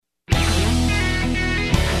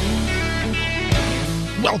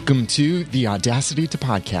Welcome to the Audacity to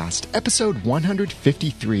Podcast, episode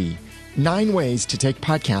 153, 9 Ways to Take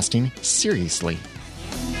Podcasting Seriously.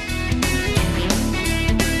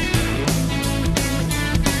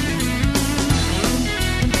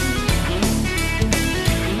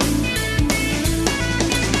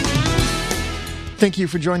 Thank you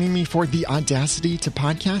for joining me for the Audacity to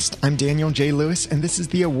Podcast. I'm Daniel J. Lewis, and this is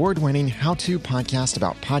the award-winning how-to podcast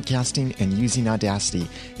about podcasting and using Audacity.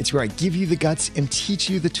 It's where I give you the guts and teach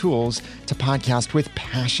you the tools to podcast with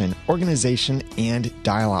passion, organization, and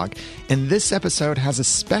dialogue. And this episode has a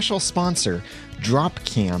special sponsor,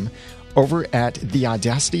 Dropcam, over at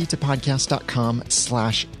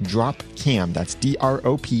theaudacitytopodcast.com/dropcam. That's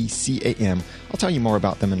DROPCAM. I'll tell you more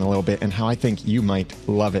about them in a little bit and how I think you might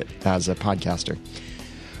love it as a podcaster.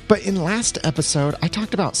 But in last episode, I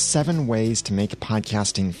talked about 7 ways to make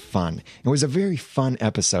podcasting fun. It was a very fun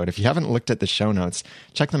episode. If you haven't looked at the show notes,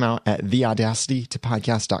 check them out at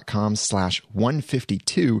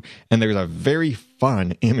theaudacitytopodcast.com/152. And there's a very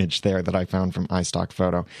fun image there that I found from iStock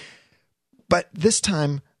Photo. But this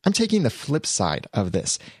time, I'm taking the flip side of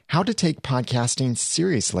this, how to take podcasting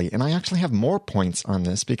seriously. And I actually have more points on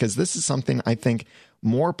this because this is something I think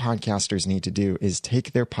more podcasters need to do, is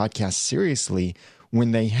take their podcast seriously when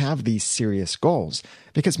they have these serious goals.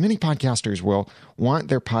 Because many podcasters will want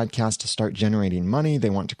their podcast to start generating money. They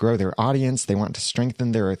want to grow their audience. They want to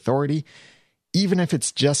strengthen their authority. Even if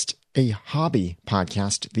it's just a hobby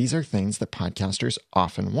podcast, these are things that podcasters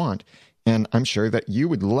often want. And I'm sure that you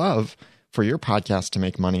would love for your podcast to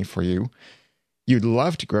make money for you. You'd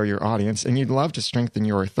love to grow your audience and you'd love to strengthen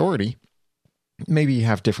your authority. Maybe you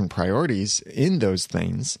have different priorities in those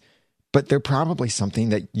things, but they're probably something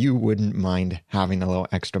that you wouldn't mind having a little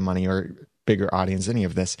extra money or bigger audience, any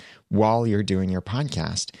of this, while you're doing your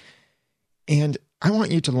podcast. And I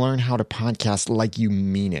want you to learn how to podcast like you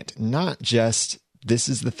mean it, not just this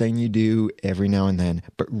is the thing you do every now and then,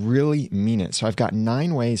 but really mean it. So I've got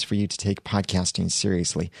 9 ways for you to take podcasting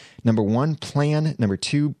seriously. Number 1, plan. Number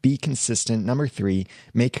 2, be consistent. Number 3,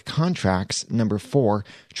 make contracts. Number 4,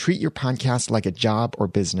 treat your podcast like a job or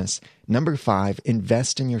business. Number 5,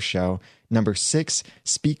 invest in your show. Number 6,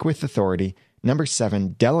 speak with authority. Number 7,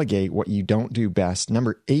 delegate what you don't do best.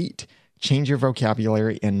 Number 8, change your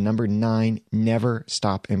vocabulary. And number 9, never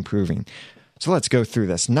stop improving. So let's go through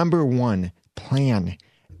this. Number 1, plan.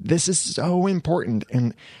 This is so important.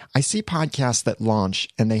 And I see podcasts that launch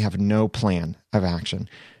and they have no plan of action,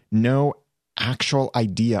 no actual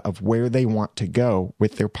idea of where they want to go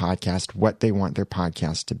with their podcast, what they want their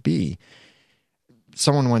podcast to be.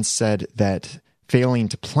 Someone once said that failing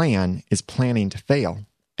to plan is planning to fail.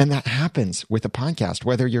 And that happens with a podcast,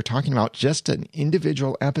 whether you're talking about just an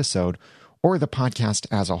individual episode or the podcast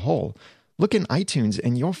as a whole. Look in iTunes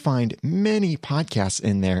and you'll find many podcasts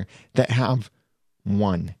in there that have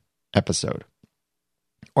 1 episode,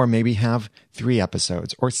 or maybe have 3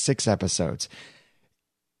 episodes or 6 episodes.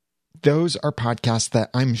 Those are podcasts that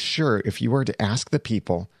I'm sure if you were to ask the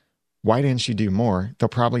people, why didn't you do more? They'll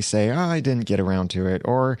probably say, I didn't get around to it,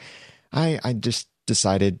 or I just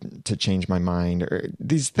decided to change my mind, or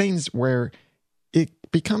these things where it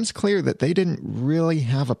becomes clear that they didn't really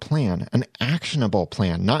have a plan, an actionable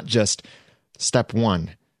plan, not just step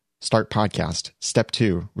 1, start podcast. Step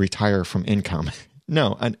 2, retire from income.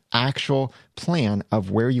 No, an actual plan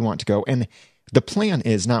of where you want to go. And the plan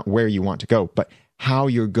is not where you want to go, but how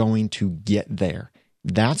you're going to get there.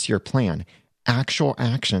 That's your plan. Actual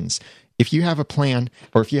actions. If you have a plan,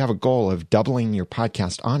 or if you have a goal of doubling your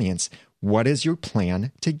podcast audience, what is your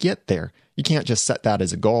plan to get there? You can't just set that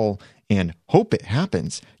as a goal and hope it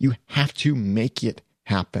happens. You have to make it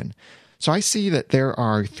happen. So I see that there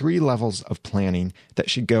are 3 levels of planning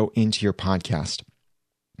that should go into your podcast.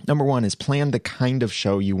 Number 1 is plan the kind of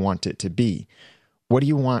show you want it to be. What do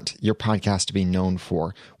you want your podcast to be known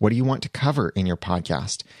for? What do you want to cover in your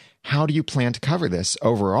podcast? How do you plan to cover this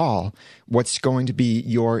overall? What's going to be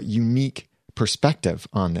your unique perspective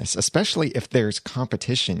on this, especially if there's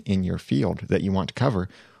competition in your field that you want to cover?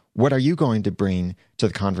 What are you going to bring to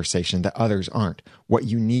the conversation that others aren't? What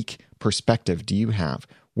unique perspective do you have?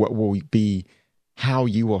 What will be how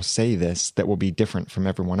you will say this that will be different from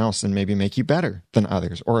everyone else and maybe make you better than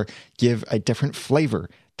others or give a different flavor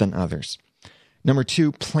than others? Number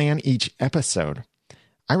 2, plan each episode.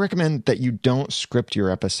 I recommend that you don't script your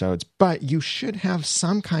episodes, but you should have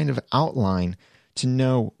some kind of outline to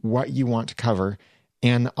know what you want to cover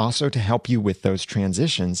and also to help you with those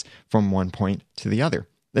transitions from one point to the other.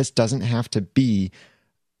 This doesn't have to be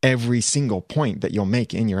every single point that you'll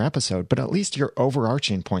make in your episode, but at least your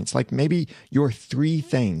overarching points, like maybe your 3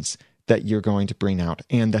 things that you're going to bring out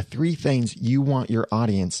and the 3 things you want your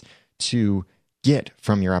audience to get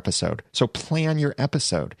from your episode. So plan your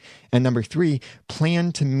episode. And number 3,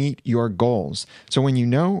 plan to meet your goals. So when you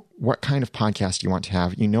know what kind of podcast you want to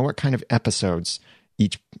have, you know what kind of episodes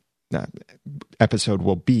each episode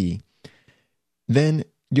will be, then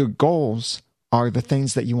your goals are the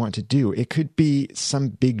things that you want to do. It could be some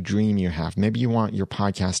big dream you have. Maybe you want your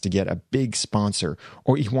podcast to get a big sponsor,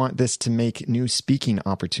 or you want this to make new speaking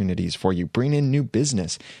opportunities for you, bring in new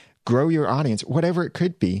business, grow your audience, whatever it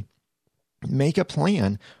could be. Make a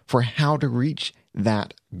plan for how to reach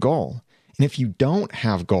that goal. And if you don't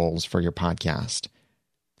have goals for your podcast,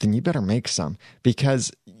 then you better make some,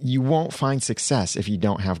 because you won't find success if you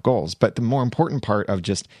don't have goals. But the more important part of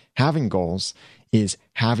just having goals is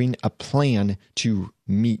having a plan to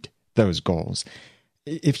meet those goals.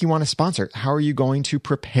 If you want a sponsor, how are you going to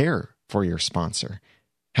prepare for your sponsor?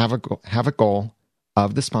 Have a goal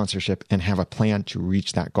of the sponsorship and have a plan to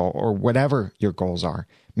reach that goal, or whatever your goals are.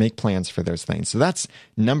 Make plans for those things. So that's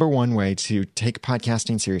number 1 way to take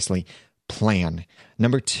podcasting seriously. Plan.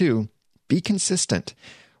 Number 2, be consistent.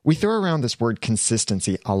 We throw around this word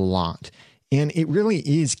consistency a lot, and it really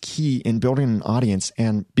is key in building an audience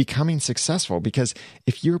and becoming successful, because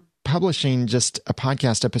if you're publishing just a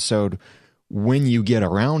podcast episode when you get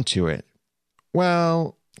around to it,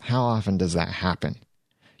 well, how often does that happen?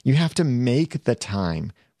 You have to make the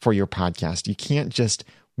time for your podcast. You can't just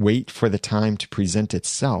wait for the time to present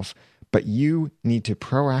itself, but you need to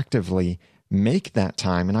proactively make that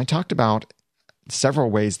time. And I talked about several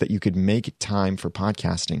ways that you could make time for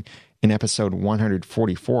podcasting in episode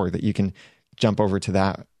 144, that you can jump over to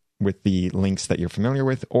that with the links that you're familiar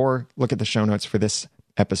with, or look at the show notes for this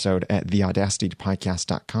episode at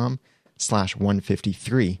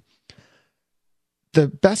theaudacitypodcast.com/153. The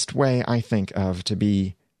best way I think of to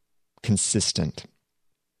be consistent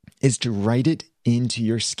is to write it into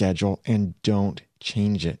your schedule and don't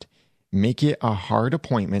change it. Make it a hard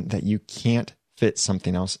appointment that you can't fit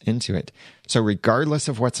something else into it. So regardless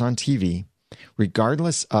of what's on TV,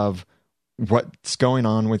 regardless of what's going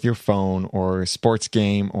on with your phone or sports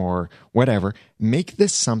game or whatever, make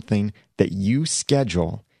this something that you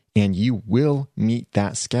schedule, and you will meet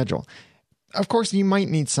that schedule. Of course, you might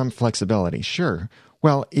need some flexibility, sure.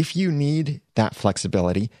 Well, if you need that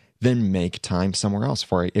flexibility, then make time somewhere else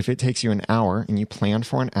for it. If it takes you an hour and you plan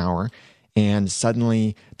for an hour and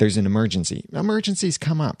suddenly there's an emergency. Emergencies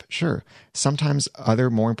come up, sure. Sometimes other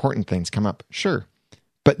more important things come up, sure.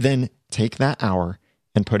 But then take that hour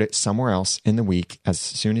and put it somewhere else in the week as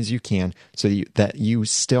soon as you can, so that you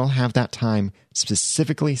still have that time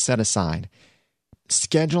specifically set aside.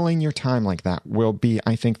 Scheduling your time like that will be,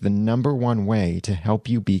 I think, the number 1 way to help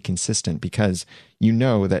you be consistent, because you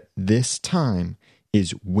know that this time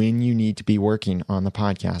is when you need to be working on the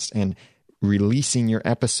podcast and releasing your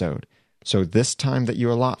episode. So this time that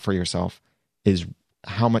you allot for yourself is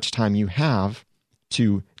how much time you have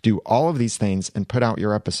to do all of these things and put out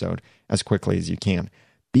your episode as quickly as you can.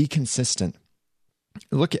 Be consistent.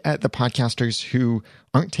 Look at the podcasters who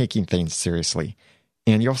aren't taking things seriously,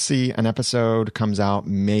 and you'll see an episode comes out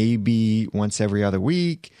maybe once every other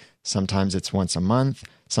week. Sometimes it's once a month.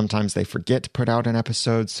 Sometimes they forget to put out an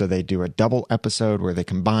episode, so they do a double episode where they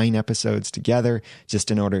combine episodes together just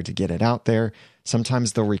in order to get it out there.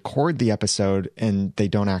 Sometimes they'll record the episode and they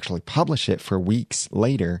don't actually publish it for weeks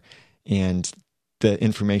later, and the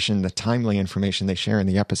information, the timely information they share in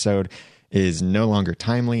the episode is no longer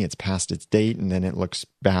timely. It's past its date, and then it looks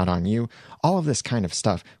bad on you. All of this kind of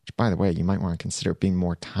stuff, which, by the way, you might want to consider being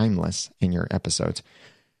more timeless in your episodes.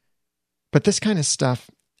 But this kind of stuff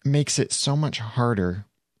makes it so much harder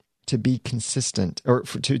to be consistent, or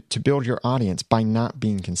to build your audience by not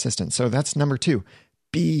being consistent. So that's number 2.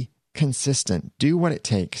 Be consistent. Do what it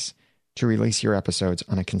takes to release your episodes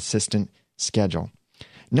on a consistent schedule.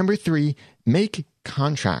 Number 3, make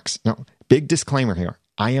contracts. Now, big disclaimer here.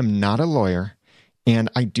 I am not a lawyer, and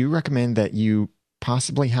I do recommend that you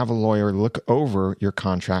possibly have a lawyer look over your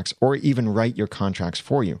contracts or even write your contracts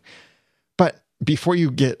for you. But before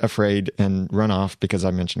you get afraid and run off because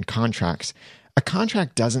I mentioned contracts, a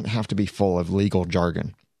contract doesn't have to be full of legal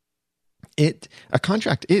jargon. A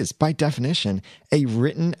contract is, by definition, a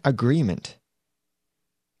written agreement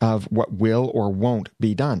of what will or won't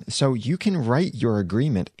be done. So you can write your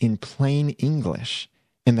agreement in plain English,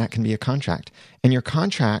 and that can be a contract. And your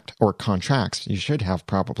contract, or contracts, you should have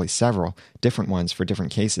probably several different ones for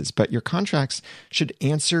different cases, but your contracts should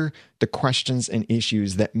answer the questions and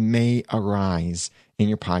issues that may arise in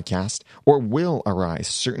your podcast or will arise,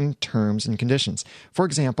 certain terms and conditions. For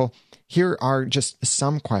example, here are just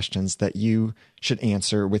some questions that you should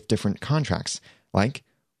answer with different contracts, like,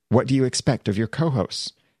 what do you expect of your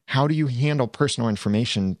co-hosts? How do you handle personal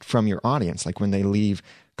information from your audience? Like when they leave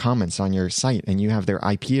comments on your site and you have their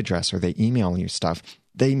IP address or they email you stuff,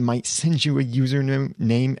 they might send you a username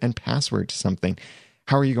name and password to something.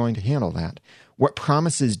 How are you going to handle that? What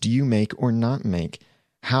promises do you make or not make?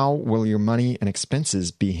 How will your money and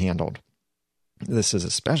expenses be handled? This is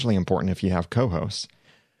especially important if you have co-hosts.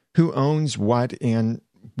 Who owns what and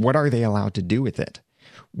what are they allowed to do with it?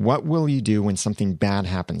 What will you do when something bad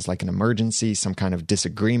happens, like an emergency, some kind of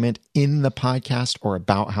disagreement in the podcast or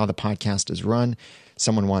about how the podcast is run?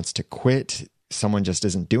 Someone wants to quit. Someone just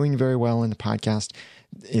isn't doing very well in the podcast.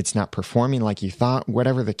 It's not performing like you thought.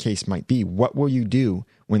 Whatever the case might be, what will you do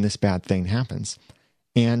when this bad thing happens?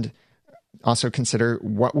 And also consider,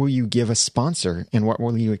 what will you give a sponsor and what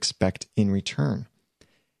will you expect in return?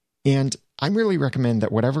 And I really recommend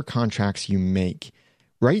that whatever contracts you make,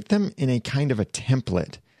 write them in a kind of a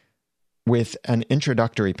template with an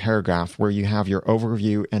introductory paragraph where you have your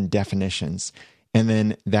overview and definitions. And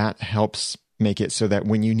then that helps make it so that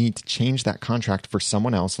when you need to change that contract for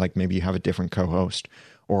someone else, like maybe you have a different co-host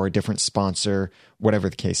or a different sponsor, whatever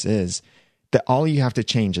the case is, that all you have to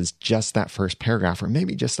change is just that first paragraph or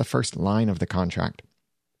maybe just the first line of the contract.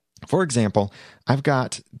 For example, I've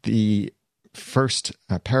got the first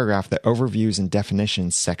paragraph, the overviews and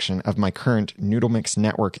definitions section of my current Noodle Mix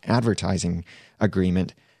Network advertising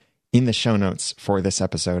agreement in the show notes for this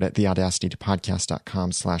episode at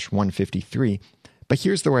theaudacitytopodcast.com/153. But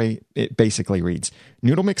here's the way it basically reads.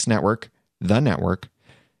 Noodle Mix Network, the network,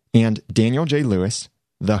 and Daniel J. Lewis,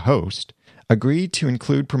 the host, agreed to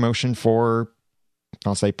include promotion for,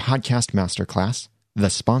 I'll say, Podcast Masterclass, the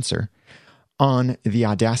sponsor, on the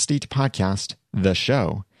Audacity to Podcast, the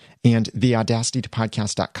show, and the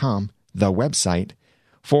audacitytopodcast.com, the website,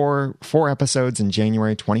 for 4 episodes in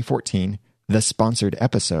January 2014, the sponsored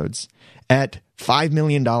episodes, at $5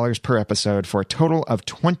 million per episode for a total of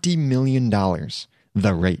 $20 million,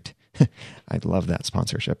 the rate. I love that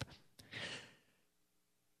sponsorship.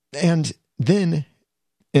 And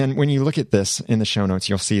when you look at this in the show notes,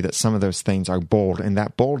 you'll see that some of those things are bold, and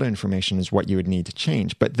that bold information is what you would need to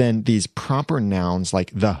change. But then these proper nouns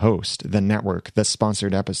like the host, the network, the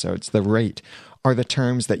sponsored episodes, the rate, are the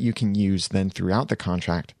terms that you can use then throughout the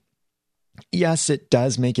contract. Yes, it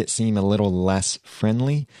does make it seem a little less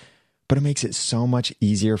friendly, but it makes it so much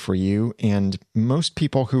easier for you. And most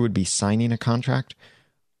people who would be signing a contract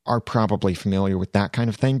are probably familiar with that kind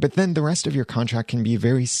of thing. But then the rest of your contract can be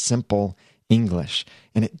very simple English,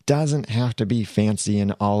 and it doesn't have to be fancy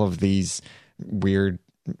in all of these weird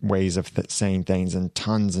ways of saying things and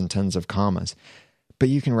tons of commas. But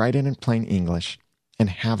you can write it in plain English and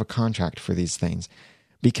have a contract for these things,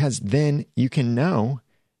 because then you can know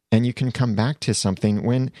and you can come back to something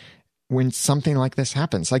when something like this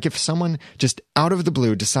happens. Like if someone just out of the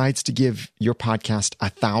blue decides to give your podcast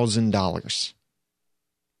 $1,000,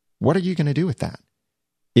 what are you going to do with that?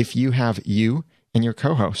 If you have you and your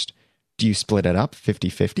co-host, do you split it up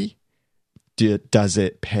 50-50? Does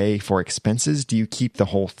it pay for expenses? Do you keep the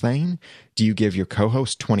whole thing? Do you give your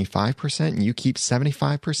co-host 25% and you keep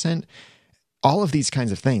 75%? All of these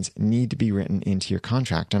kinds of things need to be written into your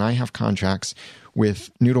contract. And I have contracts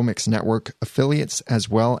with Noodle Mix Network affiliates as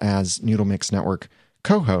well as Noodle Mix Network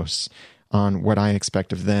co-hosts on what I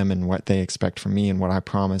expect of them and what they expect from me and what I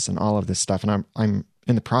promise and all of this stuff. And I'm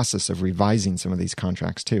in the process of revising some of these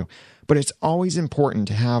contracts too. But it's always important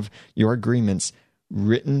to have your agreements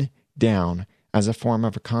written down as a form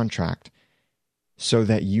of a contract so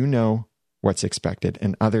that you know what's expected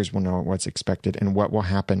and others will know what's expected and what will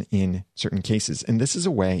happen in certain cases. And this is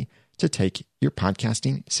a way to take your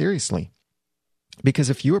podcasting seriously. Because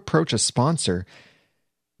if you approach a sponsor,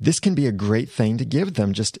 this can be a great thing to give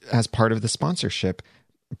them just as part of the sponsorship,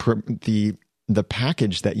 the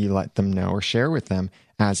package that you let them know or share with them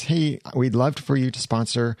as, hey, we'd love for you to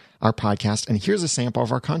sponsor our podcast, and here's a sample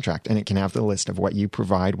of our contract. And it can have the list of what you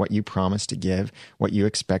provide, what you promise to give, what you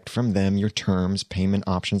expect from them, your terms, payment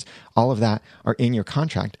options, all of that are in your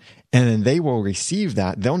contract. And then they will receive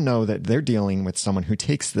that. They'll know that they're dealing with someone who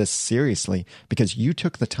takes this seriously because you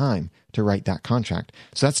took the time to write that contract.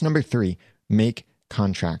 So that's number 3, make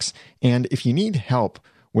contracts. And if you need help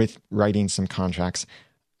with writing some contracts,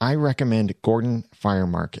 I recommend Gordon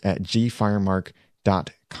Firemark at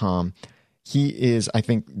gfiremark.com. He is, I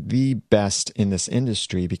think, the best in this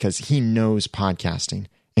industry because he knows podcasting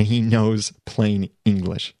and he knows plain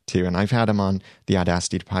English too. And I've had him on the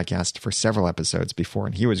Audacity to Podcast for several episodes before,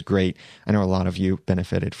 and he was great. I know a lot of you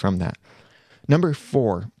benefited from that. Number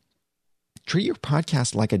 4, treat your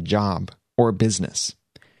podcast like a job or a business.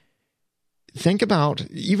 Think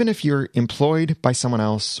about, even if you're employed by someone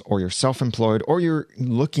else or you're self-employed or you're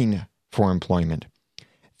looking for employment,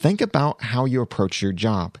 think about how you approach your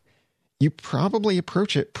job. You probably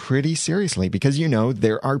approach it pretty seriously because you know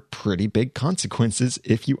there are pretty big consequences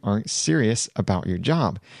if you aren't serious about your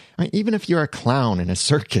job. I mean, even if you're a clown in a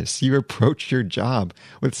circus, you approach your job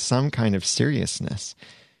with some kind of seriousness.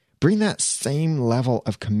 Bring that same level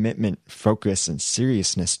of commitment, focus, and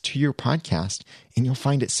seriousness to your podcast, and you'll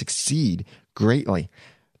find it succeed greatly.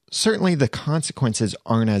 Certainly, the consequences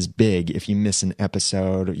aren't as big if you miss an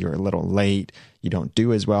episode, you're a little late, you don't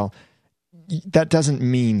do as well. That doesn't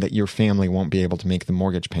mean that your family won't be able to make the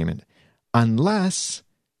mortgage payment, unless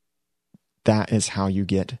that is how you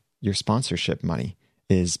get your sponsorship money,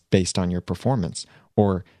 is based on your performance,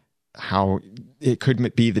 or how it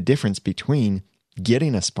could be the difference between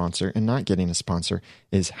getting a sponsor and not getting a sponsor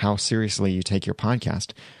is how seriously you take your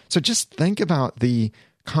podcast. So just think about the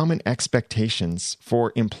common expectations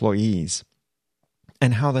for employees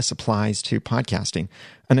and how this applies to podcasting.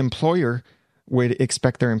 An employer would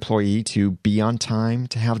expect their employee to be on time,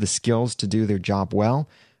 to have the skills to do their job well,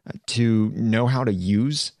 to know how to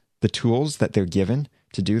use the tools that they're given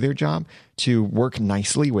to do their job, to work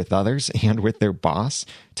nicely with others and with their boss,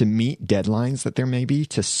 to meet deadlines that there may be,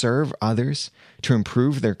 to serve others, to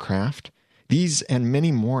improve their craft. These and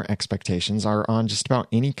many more expectations are on just about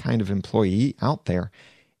any kind of employee out there.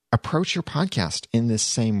 Approach your podcast in this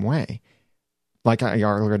same way. Like I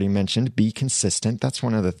already mentioned, be consistent. That's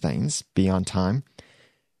one of the things. Be on time.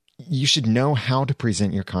 You should know how to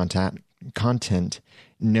present your content,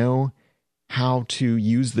 know how to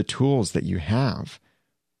use the tools that you have.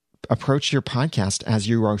 Approach your podcast as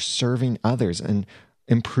you are serving others and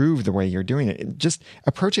improve the way you're doing it. Just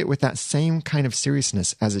approach it with that same kind of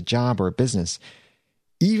seriousness as a job or a business.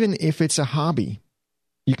 Even if it's a hobby,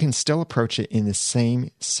 you can still approach it in the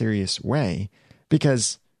same serious way,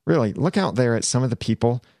 because really, look out there at some of the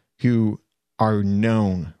people who are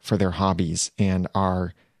known for their hobbies and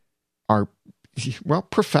are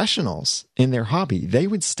professionals in their hobby. They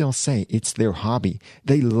would still say it's their hobby.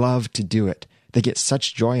 They love to do it. They get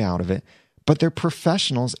such joy out of it, but they're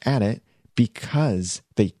professionals at it because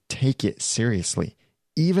they take it seriously,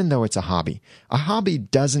 even though it's a hobby. A hobby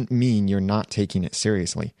doesn't mean you're not taking it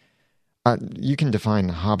seriously. You can define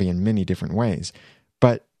a hobby in many different ways,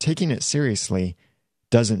 but taking it seriously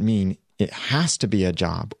doesn't mean it has to be a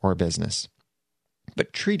job or a business.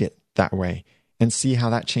 But treat it that way and see how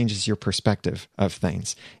that changes your perspective of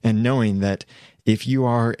things. And knowing that if you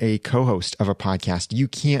are a co-host of a podcast, you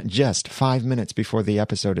can't just 5 minutes before the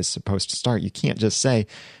episode is supposed to start, you can't just say,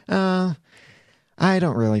 I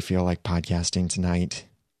don't really feel like podcasting tonight.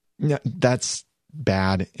 No, that's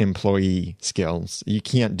bad employee skills. You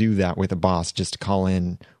can't do that with a boss, just call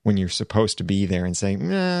in when you're supposed to be there and say,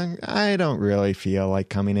 I don't really feel like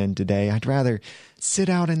coming in today. I'd rather sit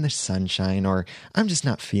out in the sunshine, or I'm just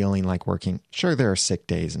not feeling like working. Sure, there are sick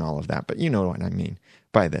days and all of that, but you know what I mean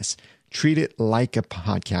by this. Treat it like a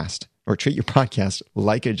podcast, or treat your podcast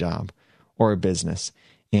like a job or a business,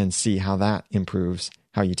 and see how that improves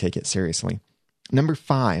how you take it seriously. Number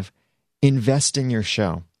 5, invest in your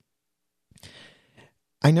show.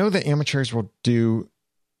 I know that amateurs will do,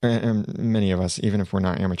 and many of us, even if we're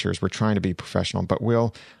not amateurs, we're trying to be professional, but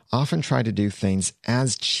we'll often try to do things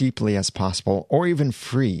as cheaply as possible, or even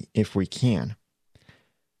free if we can.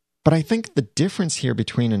 But I think the difference here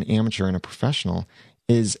between an amateur and a professional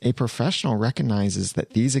is a professional recognizes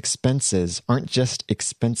that these expenses aren't just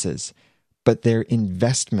expenses, but they're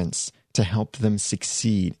investments to help them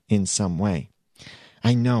succeed in some way.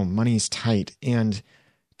 I know money's tight, and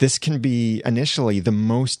this can be initially the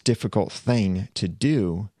most difficult thing to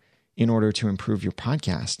do in order to improve your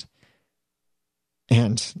podcast.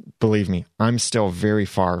 And believe me, I'm still very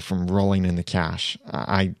far from rolling in the cash.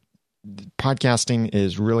 Podcasting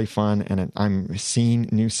is really fun, and I'm seeing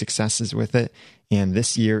new successes with it. And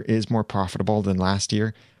this year is more profitable than last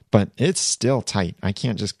year, but it's still tight. I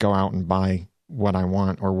can't just go out and buy what I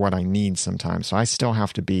want or what I need sometimes. So I still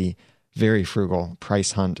have to be very frugal,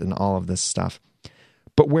 price hunt, and all of this stuff.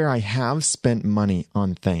 But where I have spent money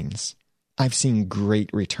on things, I've seen great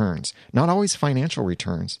returns. Not always financial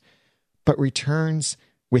returns, but returns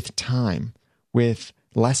with time, with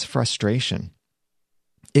less frustration.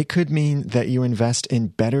 It could mean that you invest in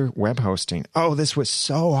better web hosting. Oh, this was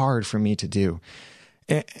so hard for me to do.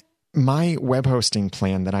 My web hosting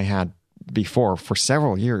plan that I had before for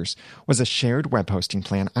several years was a shared web hosting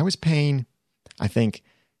plan. I was paying, I think,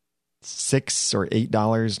 $6 or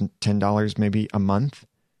 $8, $10 maybe a month.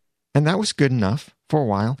 And that was good enough for a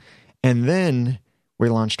while. And then we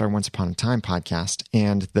launched our Once Upon a Time podcast,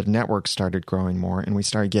 and the network started growing more, and we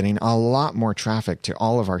started getting a lot more traffic to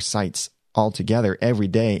all of our sites all together every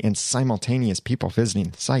day, and simultaneous people visiting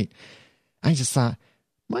the site. I just thought,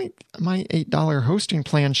 my $8 hosting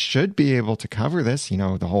plan should be able to cover this,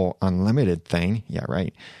 the whole unlimited thing. Yeah,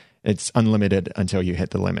 right. It's unlimited until you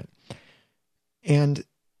hit the limit. And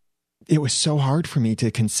it was so hard for me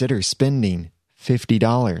to consider spending $50,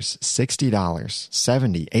 $60,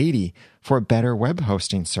 $70, $80 for a better web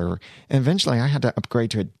hosting server. And eventually I had to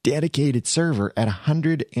upgrade to a dedicated server at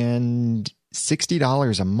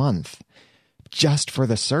 $160 a month just for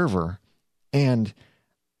the server. And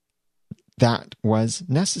that was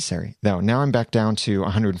necessary, though. Now I'm back down to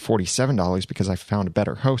 $147 because I found a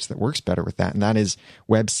better host that works better with that, and that is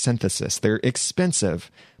Web Synthesis. They're expensive,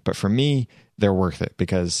 but for me, they're worth it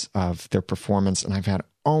because of their performance, and I've had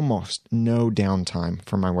almost no downtime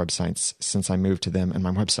for my websites since I moved to them, and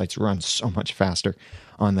my websites run so much faster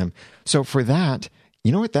on them. So for that,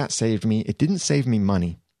 you know what that saved me? It didn't save me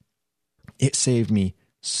money. It saved me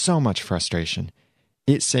so much frustration.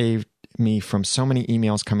 It saved me from so many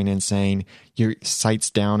emails coming in saying, your site's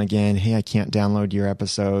down again. Hey, I can't download your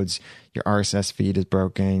episodes. Your RSS feed is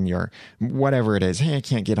broken. Your whatever it is. Hey, I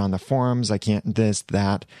can't get on the forums. I can't this,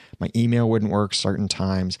 that. My email wouldn't work certain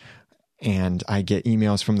times. And I get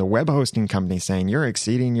emails from the web hosting company saying, you're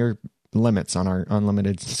exceeding your limits on our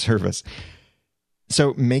unlimited service.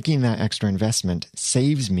 So making that extra investment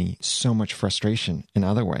saves me so much frustration in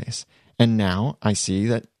other ways. And now I see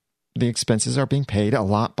that the expenses are being paid a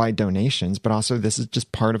lot by donations, but also this is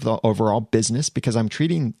just part of the overall business because I'm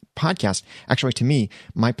treating podcasts. Actually, to me,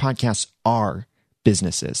 my podcasts are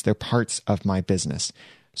businesses. They're parts of my business.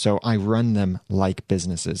 So I run them like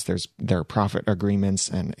businesses. There are profit agreements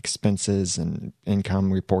and expenses and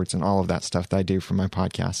income reports and all of that stuff that I do for my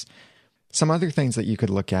podcasts. Some other things that you could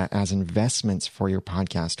look at as investments for your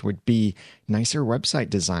podcast would be nicer website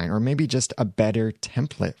design, or maybe just a better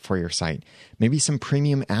template for your site. Maybe some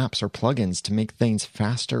premium apps or plugins to make things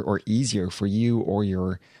faster or easier for you or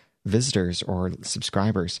your visitors or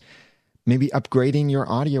subscribers. Maybe upgrading your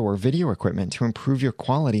audio or video equipment to improve your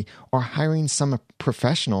quality, or hiring some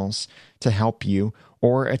professionals to help you,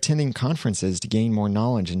 or attending conferences to gain more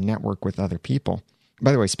knowledge and network with other people.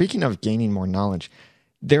 By the way, speaking of gaining more knowledge,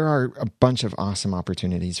 there are a bunch of awesome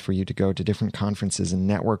opportunities for you to go to different conferences and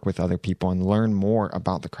network with other people and learn more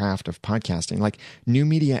about the craft of podcasting. Like New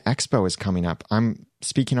Media Expo is coming up. I'm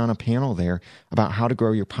speaking on a panel there about how to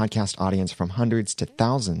grow your podcast audience from hundreds to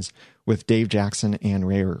thousands with Dave Jackson and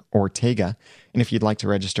Ray Ortega. And if you'd like to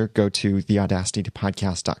register, go to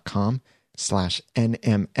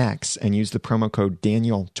theaudacitypodcast.com/NMX and use the promo code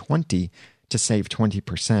Daniel20 to save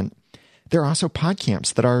 20%. There are also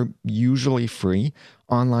podcamps that are usually free,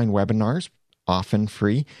 online webinars, often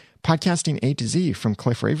free. Podcasting A to Z from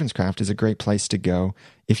Cliff Ravenscraft is a great place to go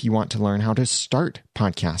if you want to learn how to start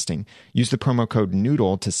podcasting. Use the promo code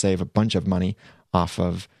NOODLE to save a bunch of money off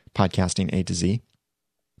of Podcasting A to Z.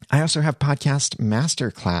 I also have Podcast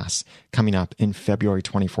Masterclass coming up in February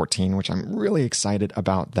 2014, which I'm really excited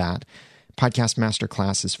about that. Podcast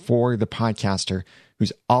Masterclass is for the podcaster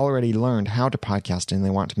who's already learned how to podcast and they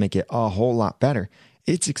want to make it a whole lot better.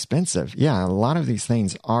 It's expensive. Yeah, a lot of these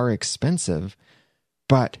things are expensive,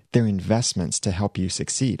 but they're investments to help you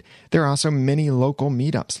succeed. There are also many local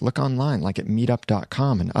meetups. Look online, like at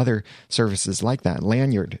meetup.com and other services like that,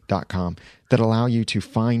 lanyard.com, that allow you to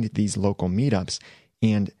find these local meetups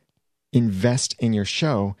and invest in your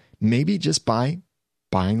show, maybe just by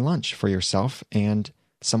buying lunch for yourself and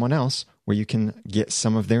someone else, where you can get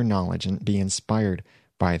some of their knowledge and be inspired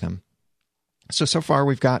by them. So far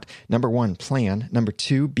we've got number 1, plan. Number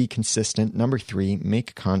 2, be consistent. Number 3,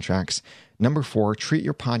 make contracts. Number 4, treat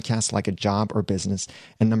your podcast like a job or business.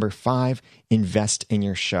 And number 5, invest in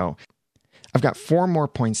your show. I've got 4 more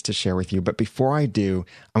points to share with you, but before I do,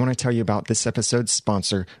 I want to tell you about this episode's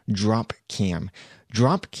sponsor, Dropcam.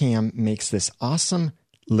 Dropcam makes this awesome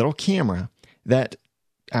little camera that,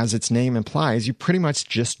 as its name implies, you pretty much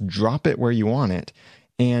just drop it where you want it,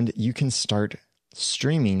 and you can start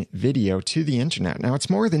streaming video to the internet. Now, it's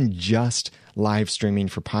more than just live streaming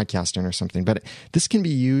for podcasting or something, but this can be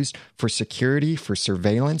used for security, for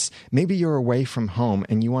surveillance. Maybe you're away from home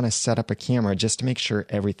and you want to set up a camera just to make sure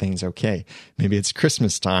everything's okay. Maybe it's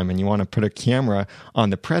Christmas time and you want to put a camera on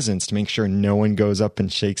the presents to make sure no one goes up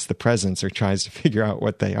and shakes the presents or tries to figure out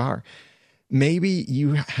what they are. Maybe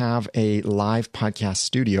you have a live podcast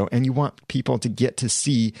studio and you want people to get to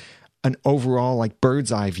see an overall like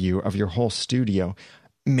bird's eye view of your whole studio.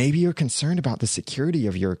 Maybe you're concerned about the security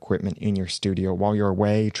of your equipment in your studio while you're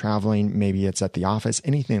away traveling. Maybe it's at the office,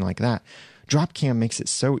 anything like that. Dropcam makes it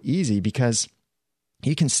so easy because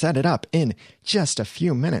you can set it up in just a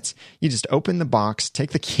few minutes. You just open the box,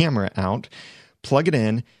 take the camera out, plug it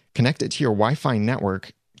in, connect it to your Wi-Fi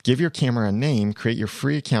network, give your camera a name, create your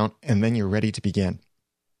free account, and then you're ready to begin.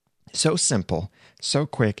 So simple, so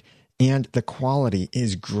quick, and the quality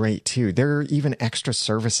is great too. There are even extra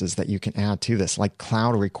services that you can add to this, like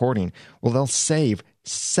cloud recording. Well, they'll save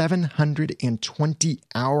 720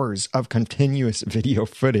 hours of continuous video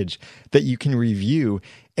footage that you can review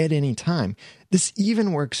at any time. This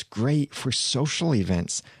even works great for social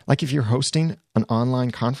events, like if you're hosting an online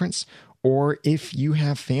conference or if you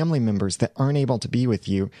have family members that aren't able to be with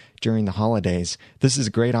you during the holidays. This is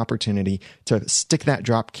a great opportunity to stick that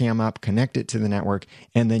drop cam up, connect it to the network,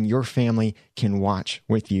 and then your family can watch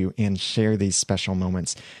with you and share these special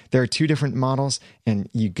moments. There are 2 different models, and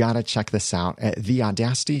you got to check this out at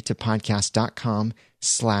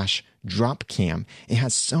theaudacitytopodcast.com/dropcam. It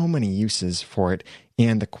has so many uses for it,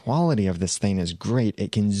 and the quality of this thing is great.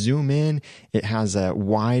 It can zoom in. It has a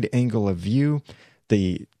wide angle of view.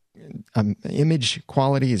 The image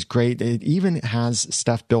quality is great. It even has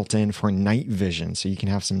stuff built in for night vision, so you can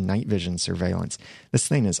have some night vision surveillance. This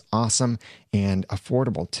thing is awesome and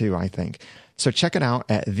affordable too, I think. So check it out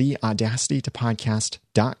at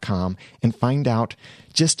theaudacitytopodcast.com and find out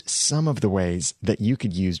just some of the ways that you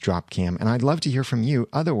could use Dropcam. And I'd love to hear from you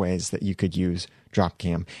other ways that you could use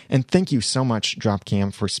Dropcam. And thank you so much,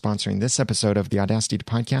 Dropcam, for sponsoring this episode of the Audacity to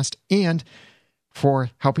Podcast and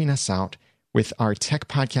for helping us out with our Tech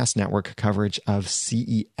Podcast Network coverage of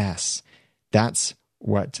CES. That's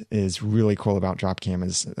what is really cool about Dropcam,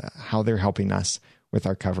 is how they're helping us with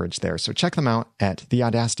our coverage there. So check them out at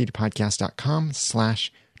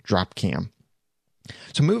theaudacitytopodcast.com/dropcam.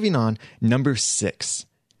 So moving on, number 6,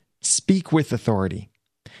 speak with authority.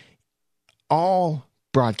 All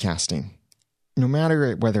broadcasting, no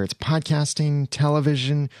matter whether it's podcasting,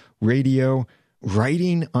 television, radio,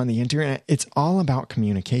 writing on the internet, it's all about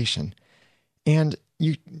communication. And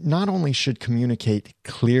you not only should communicate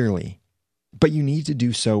clearly, but you need to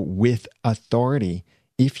do so with authority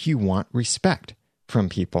if you want respect from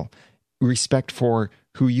people. Respect for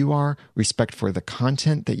who you are, respect for the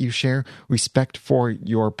content that you share, respect for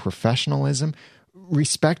your professionalism,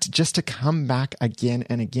 respect just to come back again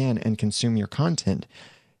and again and consume your content.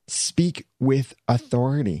 Speak with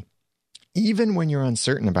authority. Even when you're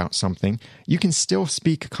uncertain about something, you can still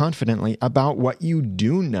speak confidently about what you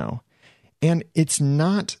do know. And it's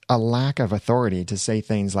not a lack of authority to say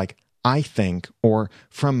things like, I think, or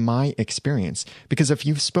from my experience. Because if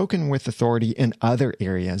you've spoken with authority in other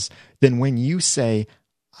areas, then when you say,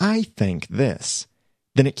 I think this,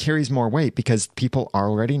 then it carries more weight because people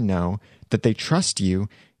already know that they trust you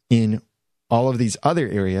in all of these other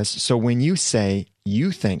areas. So when you say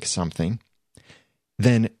you think something,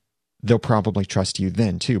 then they'll probably trust you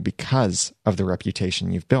then too because of the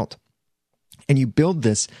reputation you've built. And you build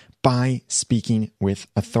this by speaking with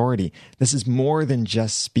authority. This is more than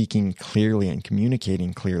just speaking clearly and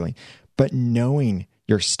communicating clearly, but knowing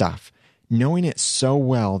your stuff, knowing it so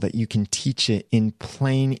well that you can teach it in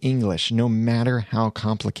plain English, no matter how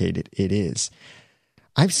complicated it is.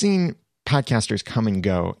 I've seen podcasters come and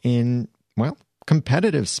go in, well,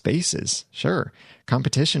 competitive spaces, sure,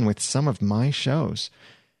 competition with some of my shows.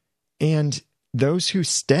 And those who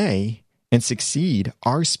stay and succeed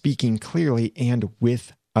are speaking clearly and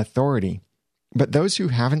with authority. But those who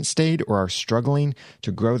haven't stayed or are struggling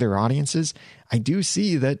to grow their audiences, I do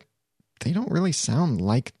see that they don't really sound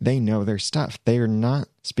like they know their stuff. They are not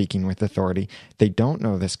speaking with authority. They don't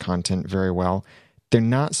know this content very well. They're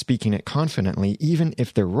not speaking it confidently. Even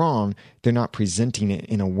if they're wrong, they're not presenting it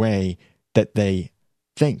in a way that they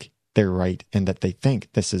think they're right and that they think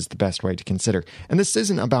this is the best way to consider. And this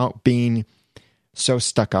isn't about being so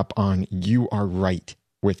stuck up on you are right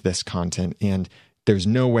with this content and there's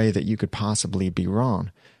no way that you could possibly be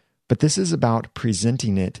wrong. But this is about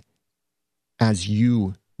presenting it as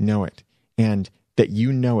you know it, and that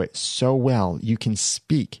you know it so well you can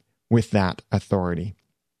speak with that authority.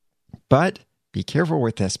 But be careful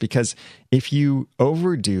with this, because if you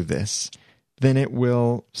overdo this, then it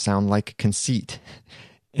will sound like conceit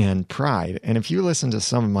and pride. And if you listen to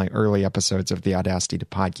some of my early episodes of the Audacity to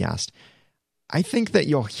Podcast, I think that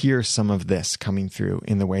you'll hear some of this coming through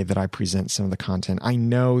in the way that I present some of the content. I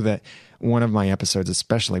know that one of my episodes,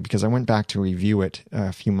 especially because I went back to review it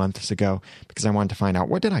a few months ago because I wanted to find out,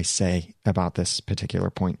 what did I say about this particular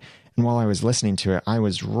point? And while I was listening to it, I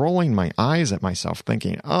was rolling my eyes at myself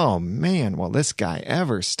thinking, oh man, will this guy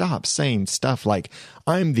ever stop saying stuff like,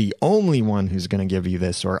 I'm the only one who's going to give you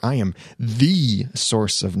this, or I am the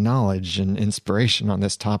source of knowledge and inspiration on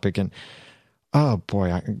this topic. And oh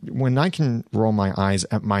boy, when I can roll my eyes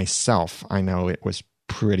at myself, I know it was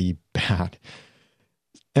pretty bad.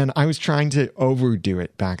 And I was trying to overdo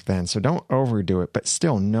it back then. So don't overdo it, but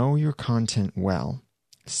still know your content well.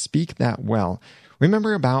 Speak that well.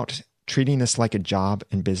 Remember about treating this like a job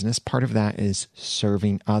and business, part of that is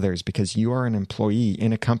serving others because you are an employee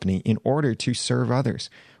in a company in order to serve others,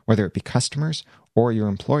 whether it be customers or your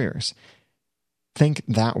employers. Think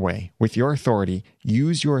that way. With your authority,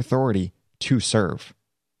 use your authority to serve.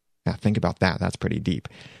 Now, think about that. That's pretty deep.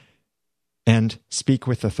 And speak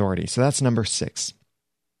with authority. So that's number 6.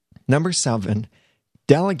 Number 7,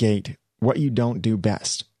 delegate what you don't do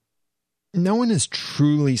best. No one is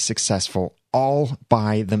truly successful all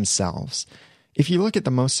by themselves. If you look at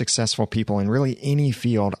the most successful people in really any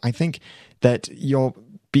field, I think that you'll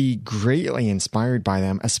be greatly inspired by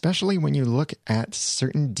them, especially when you look at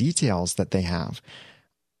certain details that they have.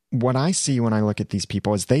 What I see when I look at these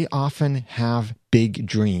people is they often have big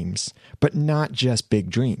dreams, but not just big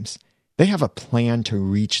dreams. They have a plan to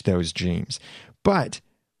reach those dreams, but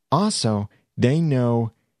also they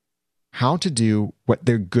know how to do what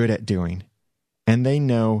they're good at doing, and they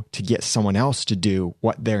know to get someone else to do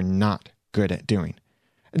what they're not good at doing.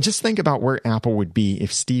 Just think about where Apple would be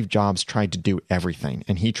if Steve Jobs tried to do everything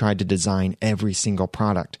and he tried to design every single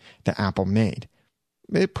product that Apple made.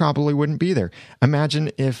 It probably wouldn't be there.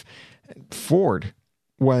 Imagine if Ford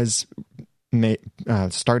was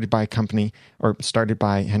started by a company or started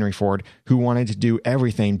by Henry Ford who wanted to do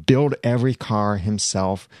everything, build every car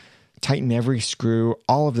himself, tighten every screw,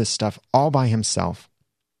 all of this stuff all by himself.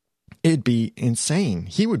 It'd be insane.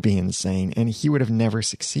 He would be insane and he would have never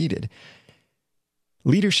succeeded.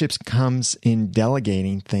 Leadership comes in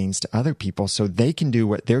delegating things to other people so they can do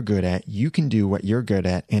what they're good at, you can do what you're good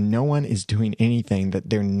at, and no one is doing anything that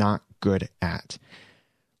they're not good at.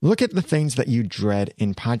 Look at the things that you dread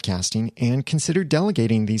in podcasting and consider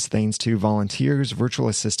delegating these things to volunteers, virtual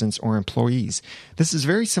assistants, or employees. This is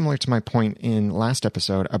very similar to my point in last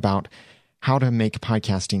episode about how to make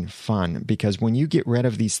podcasting fun, because when you get rid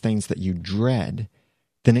of these things that you dread,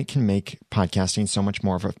 then it can make podcasting so much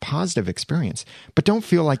more of a positive experience. But don't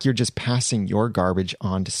feel like you're just passing your garbage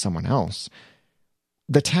on to someone else.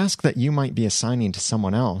 The task that you might be assigning to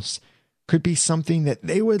someone else could be something that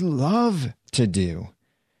they would love to do,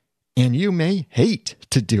 and you may hate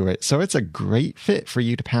to do it. So it's a great fit for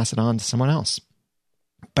you to pass it on to someone else.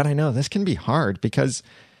 But I know this can be hard because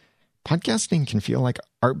podcasting can feel like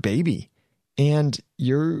our baby, and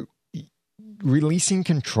you're releasing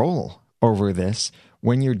control over this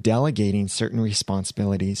when you're delegating certain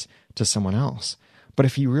responsibilities to someone else. But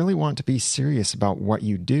if you really want to be serious about what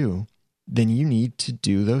you do, then you need to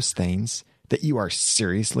do those things that you are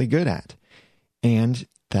seriously good at. And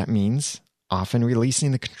that means often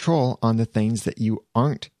releasing the control on the things that you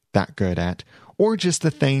aren't that good at, or just the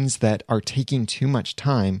things that are taking too much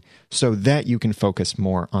time so that you can focus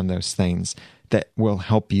more on those things that will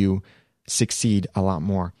help you succeed a lot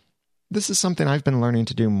more. This is something I've been learning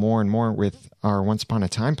to do more and more with our Once Upon a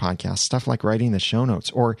Time podcast, stuff like writing the show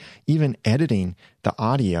notes or even editing the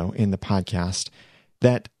audio in the podcast,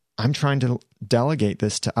 that I'm trying to delegate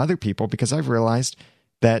this to other people because I've realized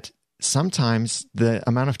that sometimes the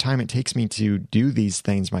amount of time it takes me to do these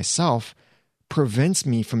things myself prevents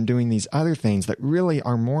me from doing these other things that really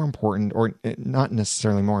are more important, or not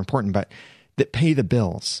necessarily more important, but that pay the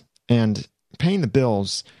bills. And paying the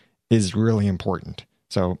bills is really important.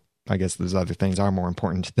 So I guess those other things are more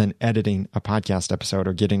important than editing a podcast episode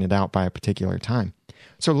or getting it out by a particular time.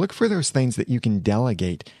 So look for those things that you can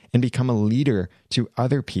delegate and become a leader to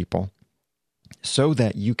other people so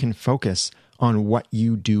that you can focus on what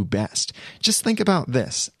you do best. Just think about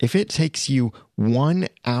this. If it takes you 1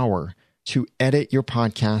 hour to edit your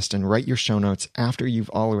podcast and write your show notes after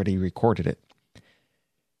you've already recorded it,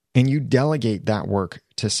 and you delegate that work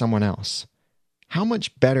to someone else, how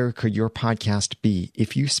much better could your podcast be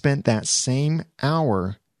if you spent that same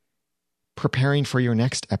hour preparing for your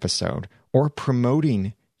next episode or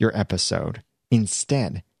promoting your episode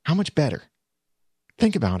instead? How much better?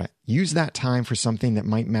 Think about it. Use that time for something that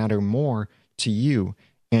might matter more to you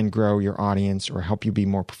and grow your audience or help you be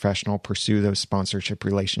more professional, pursue those sponsorship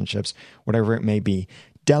relationships, whatever it may be.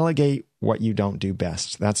 Delegate what you don't do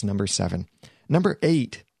best. That's number 7. Number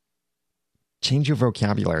 8, change your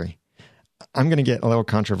vocabulary. I'm going to get a little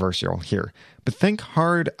controversial here, but think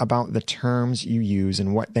hard about the terms you use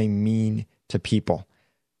and what they mean to people.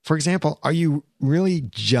 For example, are you really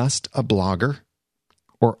just a blogger,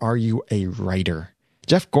 or are you a writer?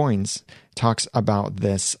 Jeff Goins talks about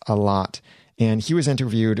this a lot, and he was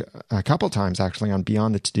interviewed a couple times actually on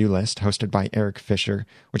Beyond the To-Do List, hosted by Eric Fisher,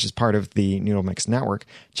 which is part of the Noodle Mix Network.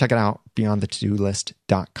 Check it out,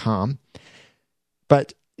 beyondthetodolist.com.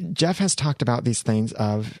 But Jeff has talked about these things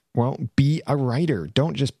of, well, be a writer.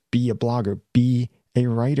 Don't just be a blogger. Be a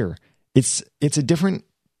writer. It's a different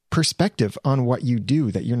perspective on what you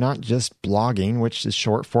do, that you're not just blogging, which is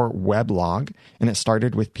short for weblog, and it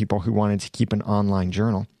started with people who wanted to keep an online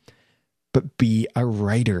journal, but be a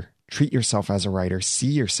writer. Treat yourself as a writer.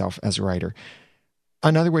 See yourself as a writer.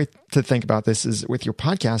 Another way to think about this is with your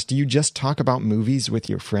podcast. Do you just talk about movies with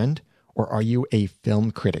your friend, or are you a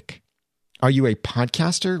film critic? Are you a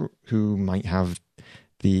podcaster who might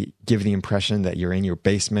give the impression that you're in your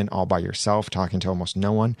basement all by yourself talking to almost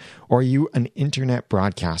no one? Or are you an internet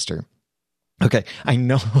broadcaster? Okay, I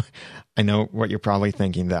know what you're probably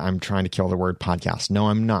thinking, that I'm trying to kill the word podcast. No,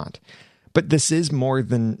 I'm not. But this is more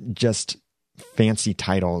than just fancy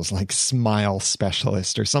titles like Smile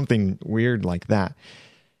Specialist or something weird like that.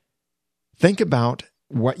 Think about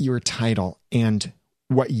what your title and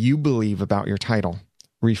what you believe about your title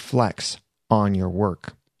reflects on your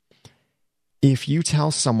work. If you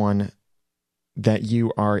tell someone that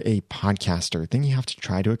you are a podcaster, then you have to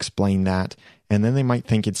try to explain that, and then they might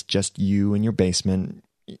think it's just you in your basement.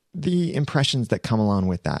 The impressions that come along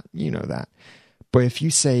with that, you know that. But if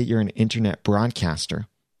you say you're an internet broadcaster,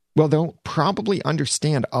 well, they'll probably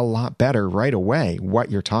understand a lot better right away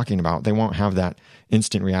what you're talking about. They won't have that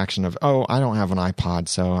instant reaction of, oh, I don't have an iPod,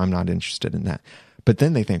 so I'm not interested in that. But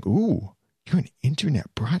then they think, ooh, you're an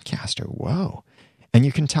internet broadcaster. Whoa. And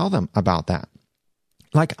you can tell them about that.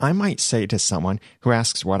 Like I might say to someone who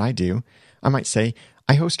asks what I do, I might say,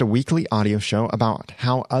 I host a weekly audio show about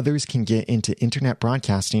how others can get into internet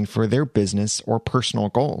broadcasting for their business or personal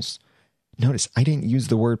goals. Notice I didn't use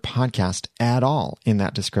the word podcast at all in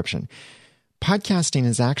that description. Podcasting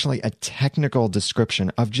is actually a technical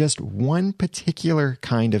description of just one particular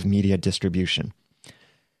kind of media distribution.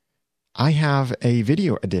 I have a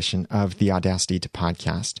video edition of The Audacity to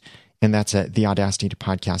Podcast, and that's at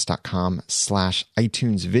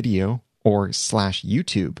theaudacitytopodcast.com/iTunes video or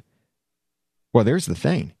 /YouTube. Well, there's the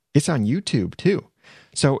thing. It's on YouTube too.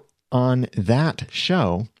 So on that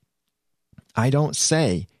show, I don't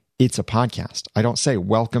say it's a podcast. I don't say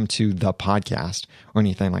welcome to the podcast or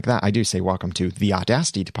anything like that. I do say welcome to The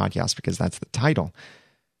Audacity to Podcast because that's the title.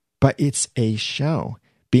 But it's a show.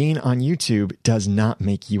 Being on YouTube does not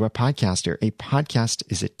make you a podcaster. A podcast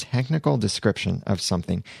is a technical description of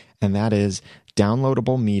something, and that is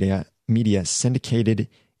downloadable media syndicated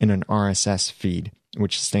in an RSS feed,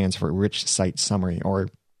 which stands for Rich Site Summary, or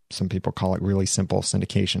some people call it really simple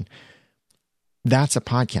syndication. That's a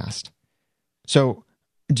podcast. So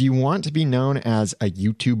do you want to be known as a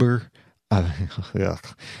YouTuber, a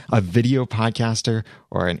video podcaster,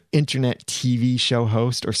 or an internet TV show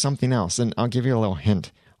host, or something else? And I'll give you a little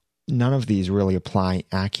hint. None of these really apply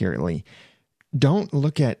accurately. Don't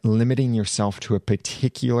look at limiting yourself to a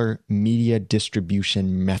particular media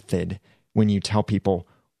distribution method when you tell people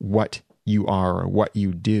what you are or what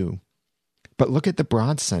you do. But look at the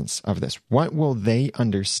broad sense of this. What will they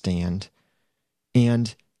understand?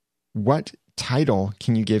 And what title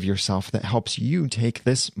can you give yourself that helps you take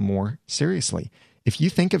this more seriously? If you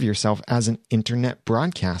think of yourself as an internet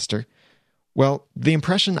broadcaster, well, the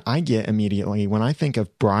impression I get immediately when I think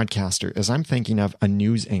of broadcaster is I'm thinking of a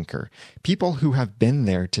news anchor, people who have been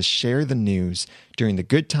there to share the news during the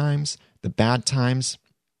good times, the bad times.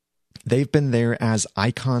 They've been there as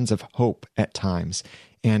icons of hope at times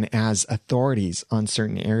and as authorities on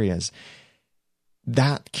certain areas.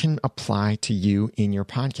 That can apply to you in your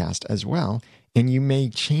podcast as well. And you may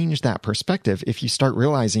change that perspective if you start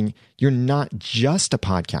realizing you're not just a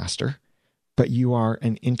podcaster, but you are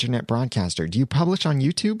an internet broadcaster. Do you publish on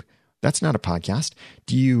YouTube? That's not a podcast.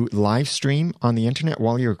 Do you live stream on the internet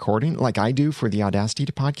while you're recording, like I do for the Audacity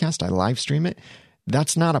to Podcast? I live stream it.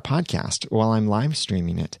 That's not a podcast while I'm live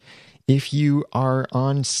streaming it. If you are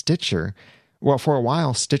on Stitcher, well, for a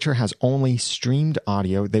while, Stitcher has only streamed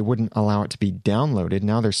audio. They wouldn't allow it to be downloaded.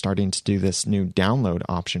 Now they're starting to do this new download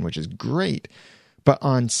option, which is great. But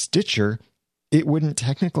on Stitcher, it wouldn't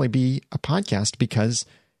technically be a podcast because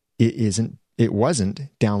it wasn't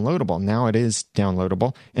downloadable. Now it is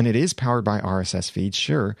downloadable, and it is powered by RSS feeds,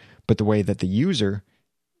 sure, but the way that the user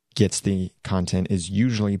gets the content is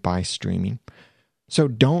usually by streaming. So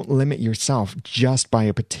don't limit yourself just by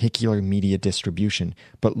a particular media distribution,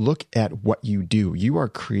 but look at what you do. You are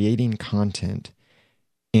creating content,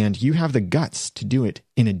 and you have the guts to do it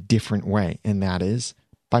in a different way, and that is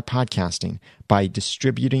by podcasting, by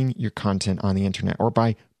distributing your content on the internet, or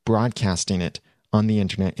by broadcasting it on the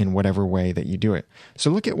internet in whatever way that you do it. So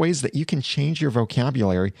look at ways that you can change your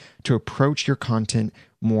vocabulary to approach your content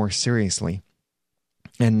more seriously.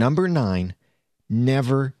 And number 9,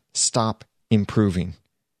 never stop improving.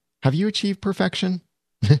 Have you achieved perfection?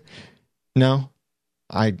 No,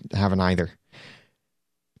 I haven't either.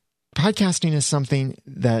 Podcasting is something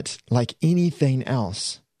that, like anything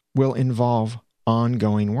else, will involve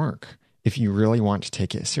ongoing work if you really want to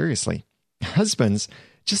take it seriously. Husbands,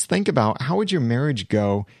 just think about how would your marriage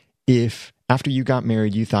go if after you got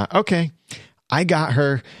married, you thought, okay, I got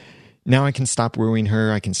her. Now I can stop wooing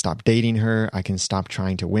her. I can stop dating her. I can stop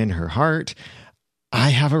trying to win her heart. I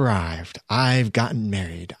have arrived. I've gotten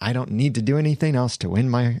married. I don't need to do anything else to win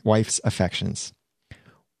my wife's affections.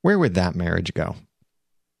 Where would that marriage go?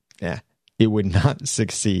 It would not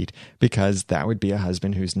succeed because that would be a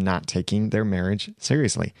husband who's not taking their marriage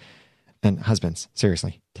seriously. And husbands,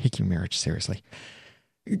 seriously, take your marriage seriously.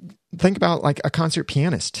 Think about like a concert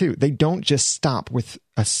pianist too. They don't just stop with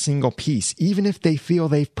a single piece, even if they feel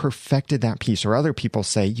they've perfected that piece, or other people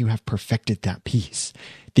say you have perfected that piece.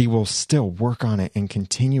 They will still work on it and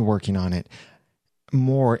continue working on it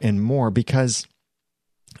more and more, because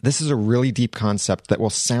this is a really deep concept that will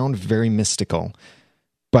sound very mystical,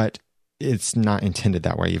 but it's not intended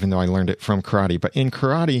that way, even though I learned it from karate. But in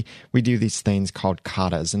karate, we do these things called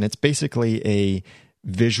katas, and it's basically a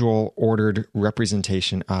visual ordered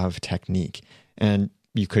representation of technique. And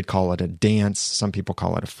you could call it a dance. Some people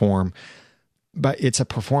call it a form, but it's a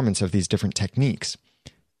performance of these different techniques.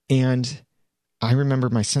 And I remember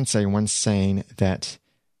my sensei once saying that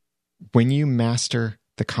when you master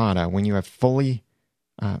the kata, when you have fully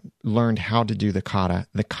learned how to do the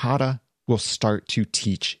kata will start to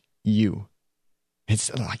teach you.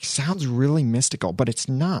 It's like sounds really mystical, but it's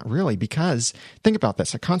not really, because think about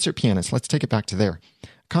this. A concert pianist, let's take it back to there. A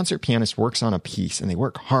concert pianist works on a piece and they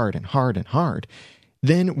work hard and hard and hard.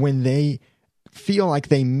 Then when they feel like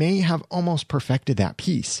they may have almost perfected that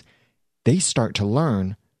piece, they start to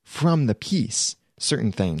learn from the piece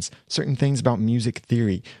certain things about music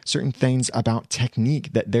theory, certain things about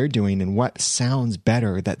technique that they're doing and what sounds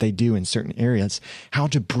better that they do in certain areas, how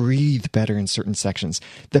to breathe better in certain sections.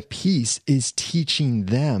 The piece is teaching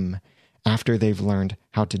them after they've learned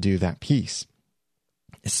how to do that piece.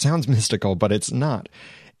 It sounds mystical, but it's not.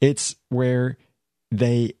 It's where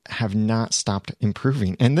they have not stopped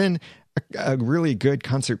improving. And then a really good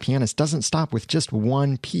concert pianist doesn't stop with just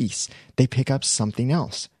one piece. They pick up something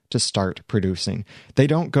else to start producing. They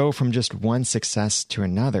don't go from just one success to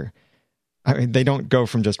another. They don't go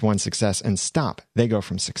from just one success and stop. They go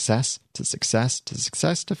from success to success to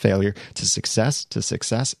success to failure to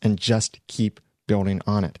success and just keep building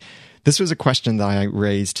on it. This was a question that I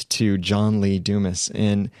raised to John Lee Dumas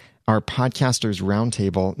in our Podcasters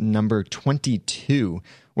Roundtable number 22,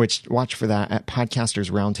 which watch for that at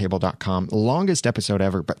podcastersroundtable.com. Longest episode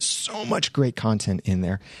ever, but so much great content in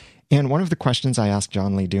there. And one of the questions I asked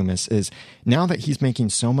John Lee Dumas is, now that he's making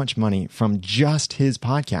so much money from just his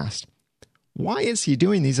podcast, why is he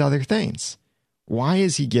doing these other things? Why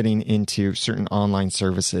is he getting into certain online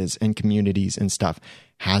services and communities and stuff?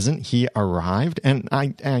 Hasn't he arrived? And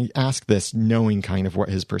I ask this knowing kind of what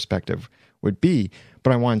his perspective would be,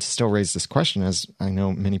 but I wanted to still raise this question, as I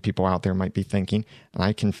know many people out there might be thinking, and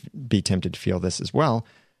I can be tempted to feel this as well.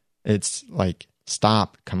 It's like,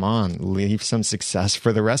 stop, come on, leave some success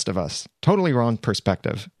for the rest of us. Totally wrong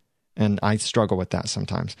perspective. And I struggle with that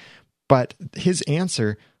sometimes. But his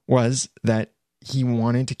answer was that he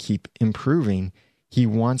wanted to keep improving. He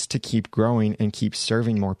wants to keep growing and keep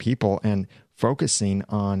serving more people and focusing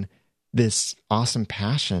on this awesome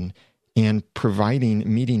passion and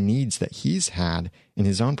meeting needs that he's had in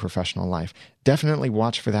his own professional life. Definitely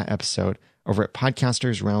watch for that episode over at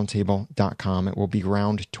podcastersroundtable.com. It will be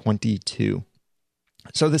round 22.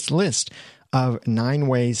 So this list of 9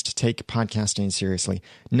 ways to take podcasting seriously.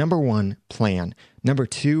 Number 1, plan. Number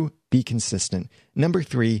 2, be consistent. Number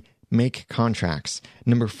 3, make contracts.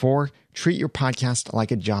 Number 4, treat your podcast like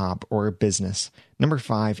a job or a business. Number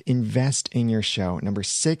 5, invest in your show. Number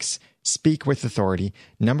 6, speak with authority.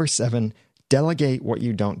 Number 7, delegate what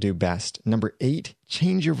you don't do best. Number 8,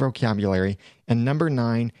 change your vocabulary. And number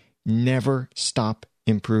 9, never stop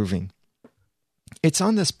improving. It's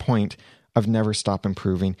on this point of never stop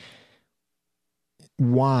improving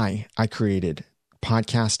why I created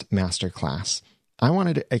Podcast Masterclass. I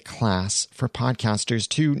wanted a class for podcasters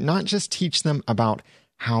to not just teach them about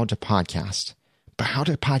how to podcast, but how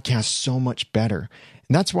to podcast so much better.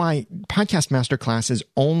 And that's why Podcast Masterclass is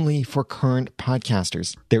only for current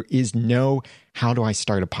podcasters. There is no how do I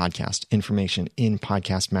start a podcast information in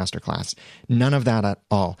Podcast Masterclass. None of that at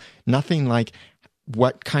all. Nothing like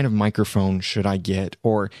what kind of microphone should I get,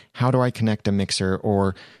 or how do I connect a mixer,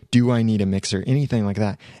 or do I need a mixer, anything like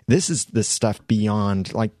that. This is the stuff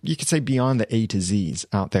beyond, like you could say beyond the A to Z's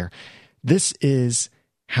out there. This is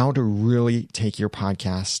how to really take your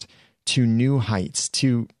podcast to new heights,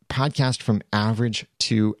 to podcast from average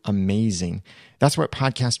to amazing. That's what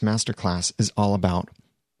Podcast Masterclass is all about.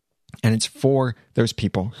 And it's for those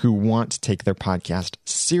people who want to take their podcast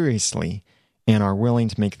seriously and are willing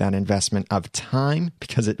to make that investment of time,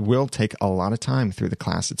 because it will take a lot of time through the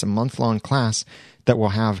class. It's a month-long class that will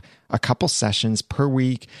have a couple sessions per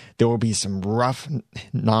week. There will be some rough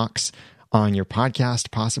knocks on your podcast,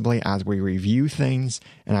 possibly, as we review things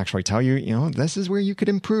and actually tell you, this is where you could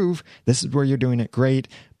improve. This is where you're doing it great,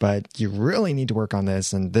 but you really need to work on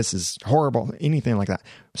this, and this is horrible, anything like that.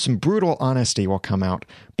 Some brutal honesty will come out,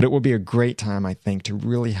 but it will be a great time, I think, to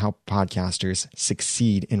really help podcasters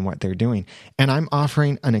succeed in what they're doing. And I'm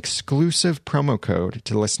offering an exclusive promo code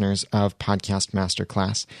to listeners of Podcast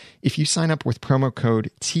Masterclass. If you sign up with promo code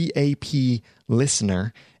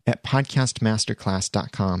TAPLISTENER at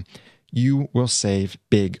podcastmasterclass.com, you will save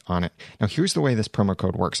big on it. Now, here's the way this promo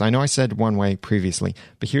code works. I know I said one way previously,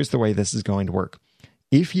 but here's the way this is going to work.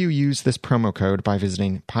 If you use this promo code by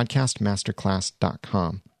visiting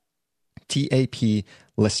podcastmasterclass.com, TAP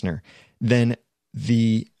listener, then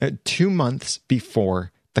the 2 months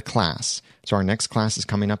before the class, so our next class is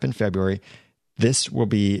coming up in February, this will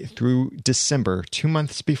be through December, 2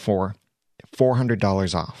 months before,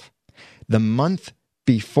 $400 off. The month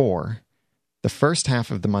before, the first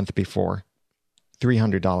half of the month before,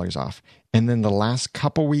 $300 off. And then the last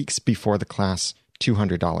couple weeks before the class,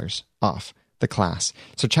 $200 off the class.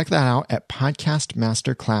 So check that out at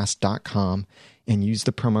podcastmasterclass.com and use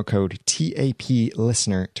the promo code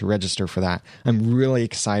TAPLISTENER to register for that. I'm really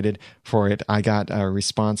excited for it. I got a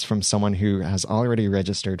response from someone who has already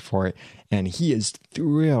registered for it, and he is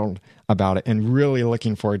thrilled about it and really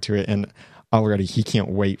looking forward to it. And already he can't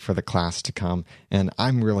wait for the class to come. And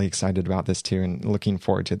I'm really excited about this too and looking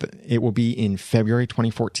forward to it. It will be in February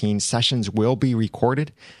 2014. Sessions will be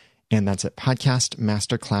recorded, and that's at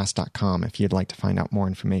podcastmasterclass.com if you'd like to find out more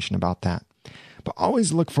information about that. But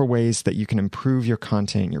always look for ways that you can improve your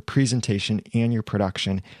content, your presentation, and your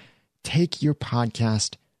production. Take your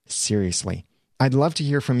podcast seriously. I'd love to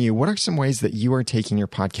hear from you. What are some ways that you are taking your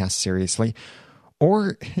podcast seriously?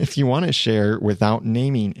 Or if you want to share without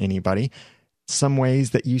naming anybody, some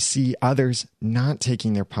ways that you see others not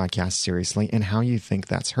taking their podcast seriously and how you think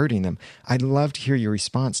that's hurting them. I'd love to hear your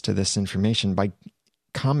response to this information by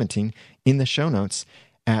commenting in the show notes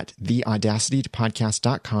at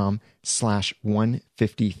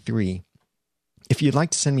theaudacitytopodcast.com/153. If you'd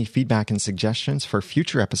like to send me feedback and suggestions for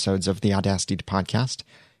future episodes of The Audacity to Podcast,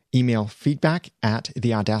 email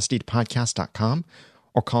feedback@theaudacitytopodcast.com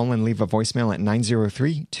or call and leave a voicemail at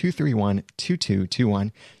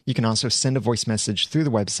 903-231-2221. You can also send a voice message through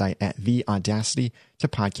the website at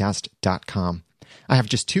theaudacitytopodcast.com. I have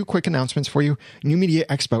just 2 quick announcements for you. New Media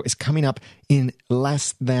Expo is coming up in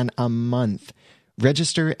less than a month.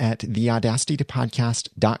 Register at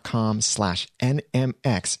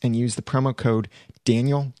theaudacitytopodcast.com/NMX and use the promo code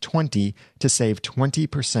Daniel20 to save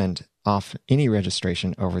 20% off any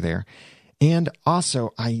registration over there. And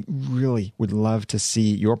also, I really would love to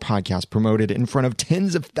see your podcast promoted in front of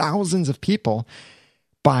tens of thousands of people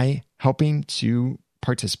by helping to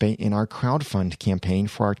participate in our crowdfund campaign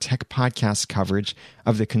for our tech podcast coverage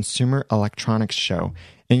of the Consumer Electronics Show.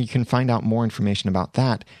 And you can find out more information about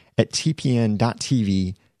that at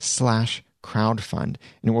tpn.tv/crowdfund. And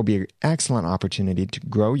it will be an excellent opportunity to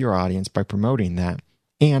grow your audience by promoting that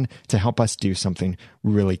and to help us do something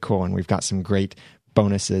really cool. And we've got some great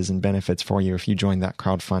bonuses and benefits for you if you join that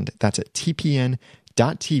crowdfund. That's at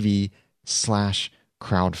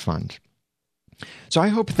tpn.tv/crowdfund. So I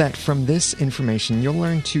hope that from this information, you'll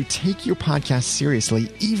learn to take your podcast seriously,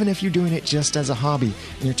 even if you're doing it just as a hobby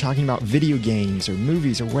and you're talking about video games or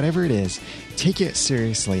movies or whatever it is. Take it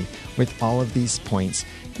seriously with all of these points.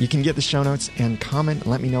 You can get the show notes and comment and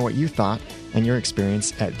let me know what you thought and your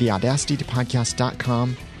experience at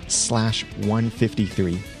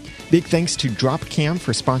theaudacitytopodcast.com/153. Big thanks to Dropcam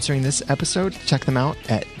for sponsoring this episode. Check them out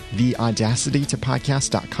at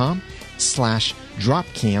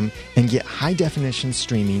theaudacitytopodcast.com/Dropcam and get high definition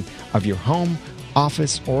streaming of your home,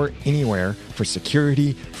 office, or anywhere for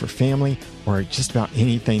security, for family, or just about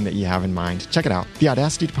anything that you have in mind. Check it out,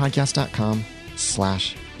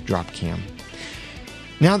 theaudacitytopodcast.com/Dropcam.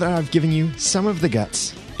 Now that I've given you some of the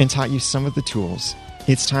guts and taught you some of the tools,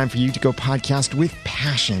 it's time for you to go podcast with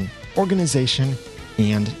passion, organization,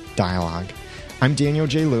 and dialogue. I'm Daniel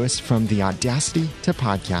J. Lewis from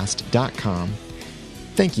theaudacitytopodcast.com.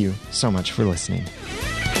 Thank you so much for listening.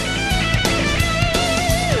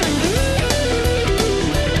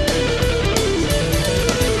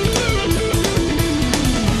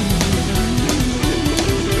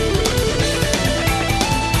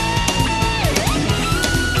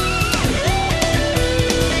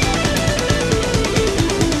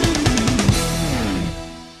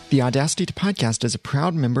 The Audacity to Podcast is a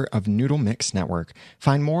proud member of Noodle Mix Network.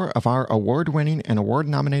 Find more of our award-winning and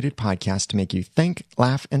award-nominated podcasts to make you think,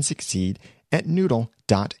 laugh, and succeed at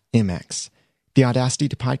noodle.mx. The Audacity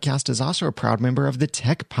to Podcast is also a proud member of the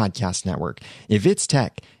Tech Podcast Network. If it's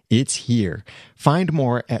tech, it's here. Find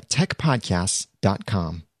more at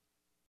techpodcasts.com.